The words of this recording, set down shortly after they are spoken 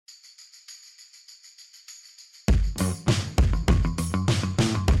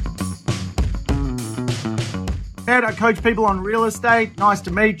Ted. I coach people on real estate. Nice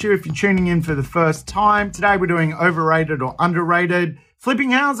to meet you if you're tuning in for the first time. Today we're doing overrated or underrated.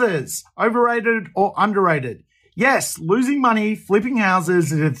 Flipping houses, overrated or underrated? Yes, losing money flipping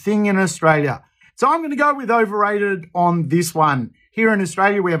houses is a thing in Australia. So I'm going to go with overrated on this one. Here in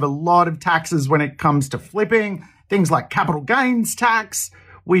Australia, we have a lot of taxes when it comes to flipping. Things like capital gains tax.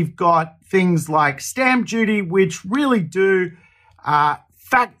 We've got things like stamp duty, which really do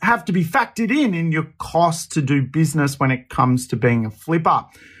have to be factored in your cost to do business when it comes to being a flipper.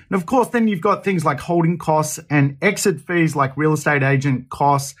 And of course, then you've got things like holding costs and exit fees like real estate agent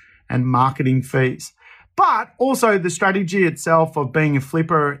costs and marketing fees. But also the strategy itself of being a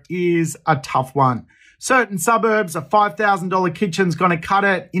flipper is a tough one. Certain suburbs, a $5,000 kitchen's going to cut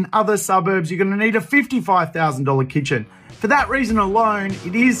it. In other suburbs, you're going to need a $55,000 kitchen. For that reason alone,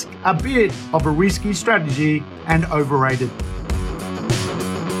 it is a bit of a risky strategy and overrated.